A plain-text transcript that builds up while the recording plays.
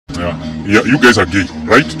Yeah, you guys are gay,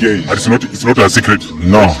 right? Gay. And it's not a secret.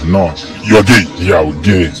 No. You are gay. Yeah, we're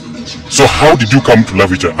gay. So how did you come to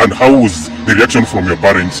love each other? And how was the reaction from your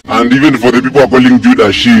parents? And even for the people who are calling Jude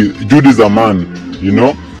a she, Jude is a man, you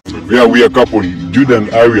know? Yeah, we are a couple. Jude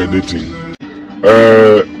and I, we are dating.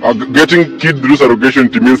 Getting kid through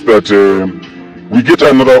surrogation means that we get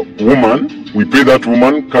another woman, we pay that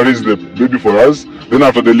woman, carries the baby for us. Then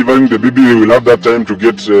after delivering the baby, we will have that time to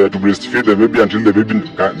get to breastfeed the baby until the baby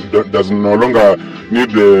does no longer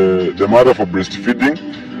need the mother for breastfeeding.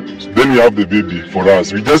 Then we have the baby for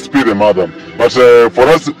us. We just pay the mother. But for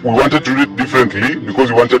us, we wanted to do it differently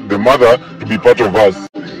because we wanted the mother to be part of us.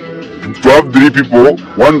 To have 3 people,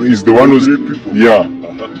 one is the one who's... Yeah.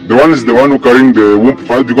 The one is the one who carrying the womb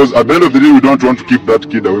first, because at the end of the day, we don't want to keep that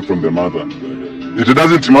kid away from the mother. It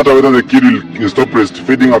doesn't matter whether the kid will stop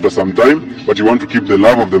breastfeeding after some time, but you want to keep the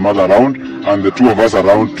love of the mother around and the 2 of us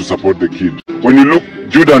around to support the kid. When you look,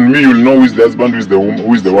 Jude and me, you'll know who is the husband, who is the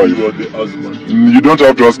wife. You are the husband. You don't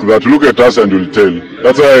have to ask that. Look at us and you'll tell.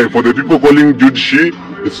 That's why for the people calling Jude she,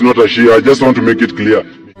 it's not a she. I just want to make it clear.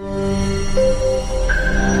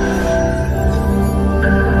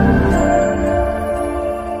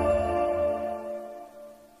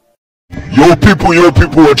 Yo people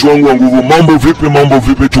watu wangu wa nguvu, mambo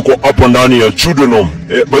vipi, tuko hapa ndani ya Children Home.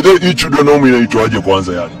 By the way, hii Children Home inaitwaje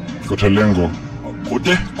kwanza yani? Kote lengo,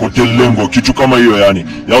 kitu kama hiyo yani.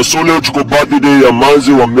 Ya so leo tuko birthday ya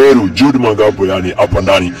manzi wa Meru, Jude Magambo yani hapa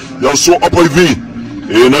ndani. Ya so hapa hivi,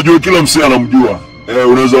 najua kila msee anamjua.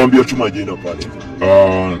 Unaweza waambia tu majina pale.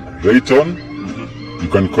 Rayton. You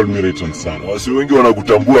can call me Rayton sana. Wasi wengi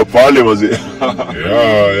wanakutambua pale mazee.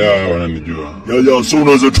 Yeah, wananijua. Yeah, so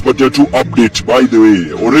unaweza tupatia tu update by the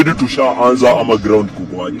way. Already tushaanza ama ground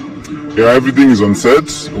kubwaje? Yeah, everything is on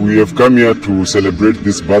set. We have come here to celebrate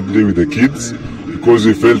this birthday with the kids because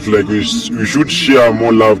we felt like we should share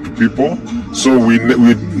more love to people. So we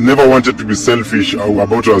never wanted to be selfish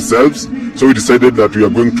about ourselves. So we decided that we are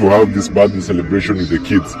going to have this birthday celebration with the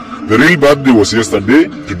kids. The real birthday was yesterday.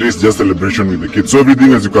 Today is just celebration with the kids. So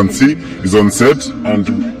everything, as you can see, is on set. And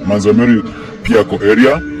Manzameri Piako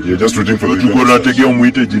area. You're just waiting for the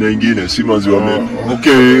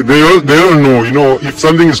okay, they all know, you know, if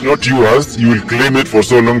something is not yours, you will claim it for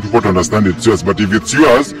so long people to understand it's yours. But if it's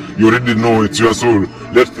yours, you already know it's yours, so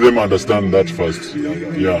let them understand that first.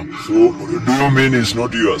 Yeah. So, do you mean it's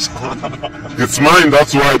not yours? It's mine,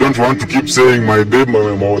 that's why I don't want to keep saying my babe,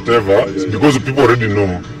 my whatever, because people already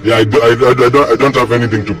know. Yeah, I don't have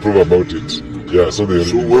anything to prove about it. Yeah, so they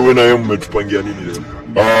already know. When I am metupangia nini leo?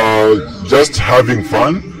 Just having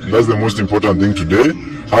fun. That's the most important thing today.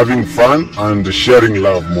 Having fun and sharing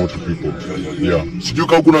love more to people. Yeah. Sijui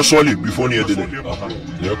kama kuna swali before niendelee.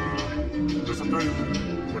 Yep.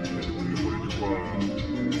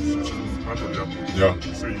 Yeah.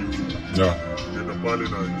 Yeah.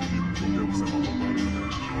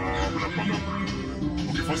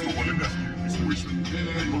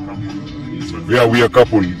 Yeah, we are a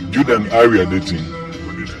couple. Jude and I, we are dating.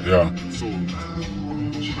 Yeah.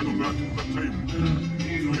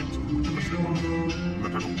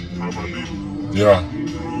 Yeah.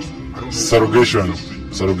 Surrogation.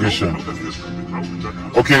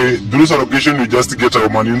 Okay, through surrogation we just get our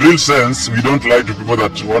money. In real sense, we don't lie to people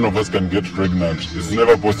that one of us can get pregnant. It's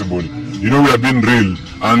never possible. You know, we are being real.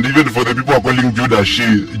 And even for the people who are calling Jude a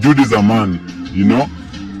she, Jude is a man, you know.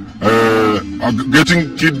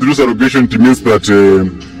 Getting kid through surrogation means that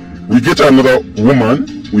we get another woman,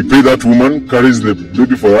 we pay that woman, carries the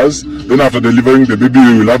baby for us. Then after delivering the baby,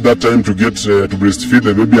 we will have that time to get to breastfeed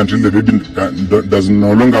the baby until the baby does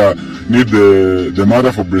no longer need the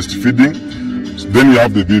mother for breastfeeding. Then we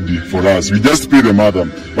have the baby for us. We just pay the mother.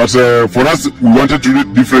 But for us, we wanted to do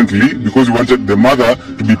it differently because we wanted the mother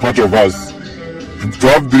to be part of us. To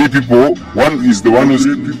have 3 people, one is the one who's...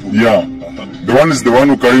 Yeah. The one is the one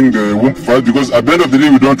who carrying the womb first, because at the end of the day,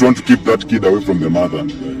 we don't want to keep that kid away from the mother.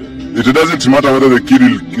 It doesn't matter whether the kid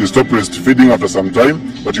will stop breastfeeding after some time,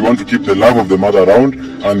 but you want to keep the love of the mother around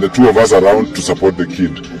and the 2 of us around to support the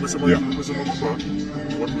kid.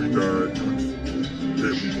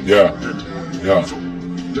 Yeah.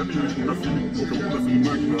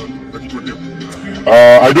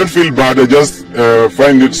 I don't feel bad, I just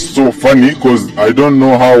find it so funny because I don't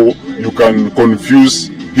know how you can confuse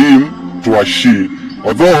him to a she.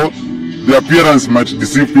 Although the appearance might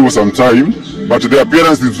deceive people sometimes, but the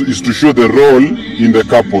appearance is to show the role in the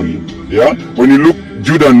couple. Yeah? When you look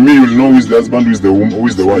Jude and me, you'll know who is the husband, who is the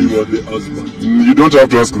wife. You are the husband. You don't have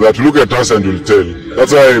to ask that. Look at us and you'll tell.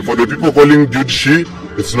 That's why for the people calling Jude she,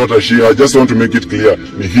 it's not a she. I just want to make it clear.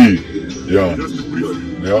 He. Yeah. Just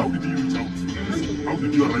briefly, yeah. How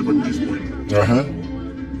did you arrive at this point?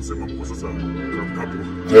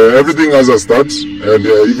 Everything has a start, and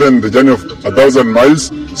even the journey of 1,000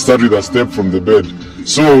 miles start with a step from the bed.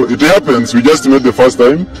 So it happens. We just met the first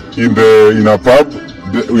time in a pub,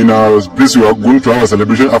 in a place we were going to have a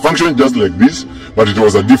celebration, a function just like this, but it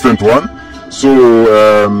was a different one. So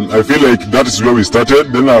I feel like that is where we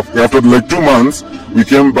started. Then after like 2 months, we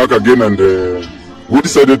came back again, and we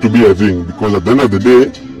decided to be a thing, because at the end of the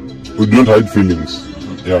day, we don't hide feelings.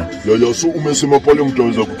 Yeah. So umesema pale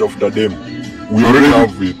mtaweza kutafuta demo. We already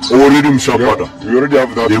have it. Already mshapata. We already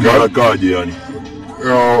have that girl. Marakaje yani?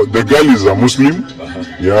 The girl is a Muslim.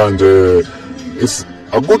 Yeah, and it's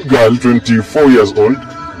a good girl, 24 years old.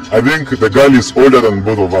 I think the girl is older than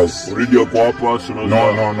both of us. Already a co-op? No.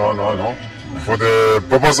 For the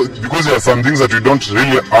purpose, because there are some things that we don't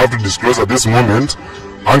really have to disclose at this moment,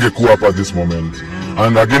 angekuwa up at this moment.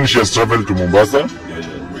 And again, she has traveled to Mombasa.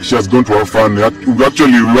 She has gone to have fun.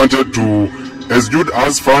 Actually, we wanted to, as Jude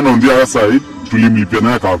has fun on the other side, to limlipia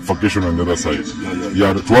naye ka vacation on the other side.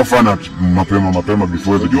 Yeah, to have fun at mapema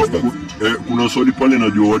before the day starts. Kuna swali pale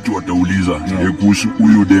najua watu watauliza kuhusu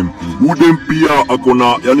huyu dem. Huyu dem pia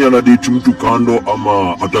akona, yani anadate mtu kando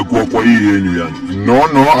ama atakuwa kwa hii yenyu yani? No,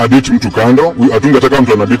 adate mtu kando. Hatungetaka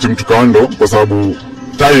mtu anadate mtu kando kwa sababu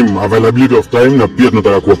time, availability of time, na pia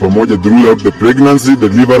tunataka kuwa pamoja throughout the pregnancy, the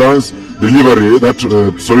delivery, that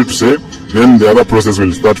sorry to say, then the other process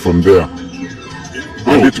will start from there.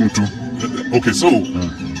 Okay, so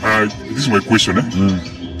this is my question.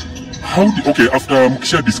 After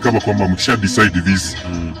mkisha discover kwamba mkisha decide this,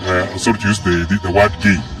 sorry to use the word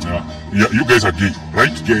gay. You guys are gay,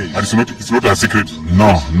 right? Gay. And it's not a secret.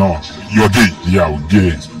 No. You are gay. Yeah, we're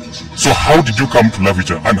gay. So how did you come to love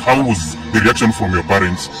each other, and how was the reaction from your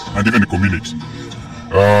parents and even the community?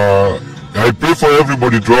 I pray for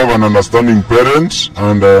everybody to have an understanding parent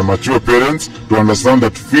and mature parents to understand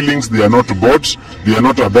that feelings, they are not bought, they are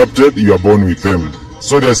not adapted, you are born with them.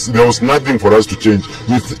 So there was nothing for us to change.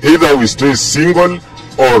 Either we stay single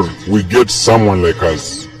or we get someone like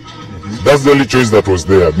us. That's the only choice that was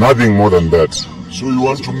there, nothing more than that. So you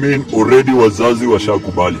want to mean already wazazi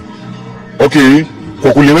washakubali? Okay,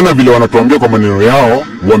 kwa kulingana vile wanatuambia kwa maneno yao,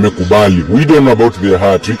 wamekubali. We don't know about their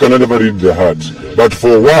heart. We can never read their heart. But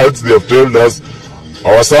for words, they have told us,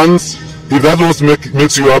 our sons, if that what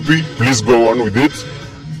makes you happy, please go on with it.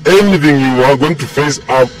 Anything you are going to face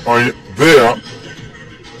up there,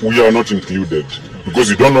 we are not included. Because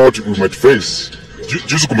you don't know what we might face.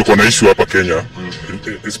 Juzi kumekuwa na issue hapa Kenya,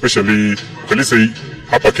 especially, let's say,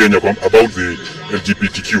 hapa Kenya about the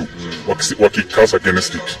LGBTQ, wakicast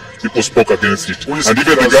against it. People spoke against it. And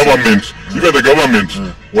even the government,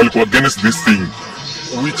 walikuwa against this thing.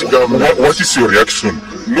 Which government? What is your reaction?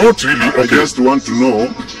 Not really. I just want to know,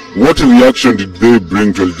 what reaction did they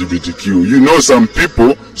bring to LGBTQ? You know, some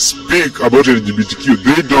people speak about LGBTQ.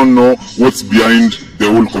 They don't know what's behind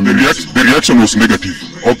the whole community. The reaction was negative.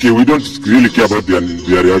 Okay, we don't really care about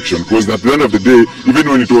their reaction, because at the end of the day, even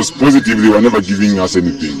when it was positive, they were never giving us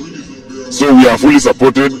anything. So we are fully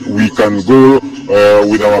supported. We can go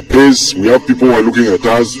with our praise. We have people who are looking at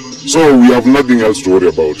us. So we have nothing else to worry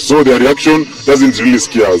about. So their reaction doesn't really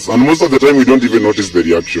scare us. And most of the time we don't even notice the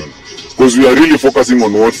reaction. Because we are really focusing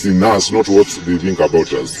on what's in us, not what they think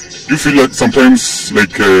about us. Do you feel like sometimes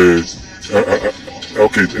like, kuna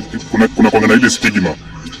ile stigma?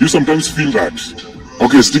 You sometimes feel that?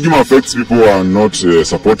 Okay, stigma affects people who are not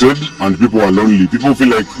supported, and people who are lonely. People feel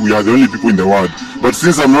like we are the only people in the world. But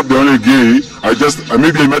since I'm not the only gay,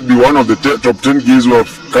 maybe I might be one of the top 10 gays who have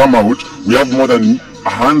come out. We have more than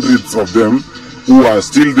hundreds of them who are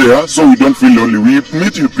still there, so we don't feel lonely. We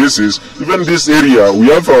meet in places, even this area, we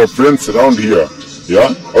have our friends around here.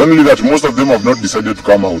 Yeah, only that most of them have not decided to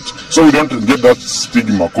come out. So we don't get that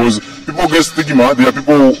stigma, because people get stigma, they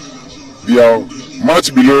are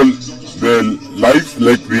much below their life,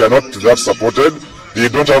 like they are not that supported, they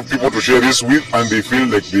don't have people to share this with, and they feel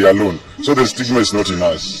like they are alone. So the stigma is not in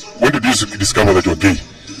us. When did you discover that you're gay?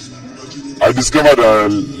 I discovered a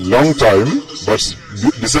long time, but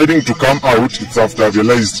deciding to come out, it's after I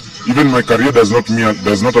realized even my career does not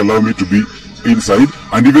allow me to be inside,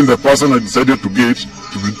 and even the person I decided to date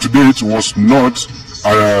was not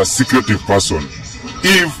a secretive person.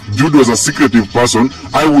 If Jude was a secretive person,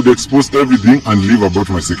 I would expose everything and live about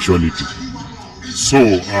my sexuality.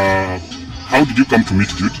 So, how did you come to meet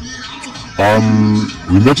Jude?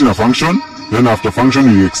 We met in a function. Then after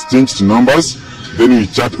function, we exchanged numbers. Then we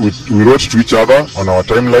wrote to each other on our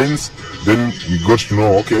timelines. Then we got to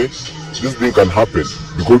know, okay, this thing can happen.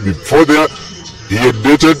 Because before there, he had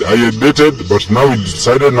dated, I had dated, but now we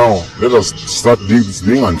decided, now let us start doing this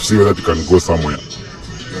thing and see whether it can go somewhere.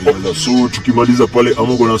 So tukimaliza pale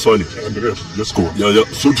ama kuna swali? Just go.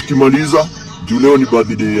 So tukimaliza juu leo ni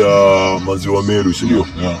birthday ya maziwa Meru, si ndio?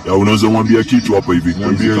 Ya unaweza mwambia kitu hapa hivi.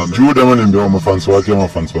 Mwambie Jude ama niambie mafans wake ama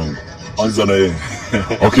fans wangu. Anza na yeye.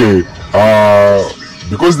 Okay,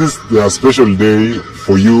 because this is a special day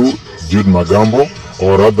for you, Jude Magambo,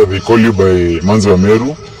 or rather they call you by Maziwa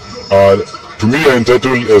Meru. To me, you're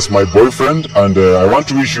entitled as my boyfriend, and I want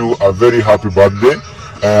to wish you a very happy birthday.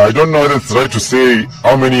 I don't know whether it's right to say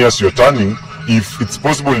how many years you're turning. If it's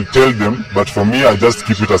possible, tell them, but for me, I just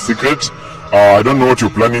keep it a secret. I don't know what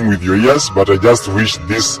you're planning with your years, but I just wish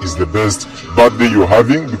this is the best birthday you're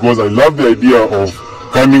having, because I love the idea of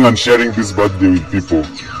coming and sharing this birthday with people.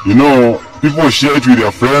 You know, people share it with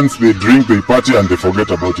their friends, they drink, they party, and they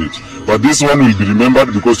forget about it. But this one will be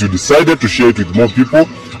remembered because you decided to share it with more people.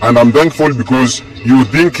 And I'm thankful because you're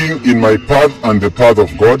thinking in my path and the path of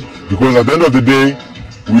God. Because at the end of the day,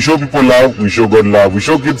 we show people love, we show God love. We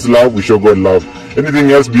show kids love, we show God love. Anything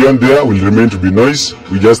else beyond there will remain to be noise.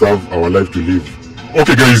 We just have our life to live.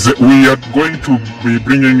 Okay guys, we are going to be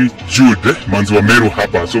bringing Jude, Maziwa Meru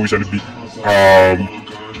hapa. So we shall be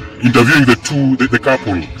interviewing the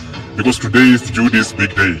couple. Because today is Jude's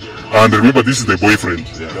big day. And remember, this is the boyfriend.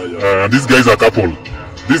 And these guys are couple.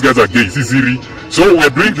 These guys are gay, Sisiri. So we are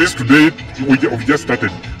doing this today. We just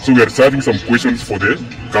started. So we are serving some questions for the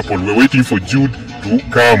couple. We're waiting for Jude to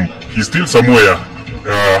come. He's still somewhere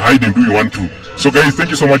hiding, do you want to? So guys, thank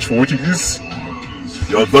you so much for watching this.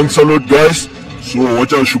 Yeah, thanks a lot guys. So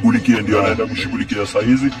wacha shughulikie ndio anaenda kushughulikia saa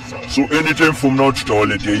hizi. So anytime from now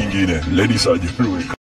tutawaletea ingine. Ladies and gentlemen.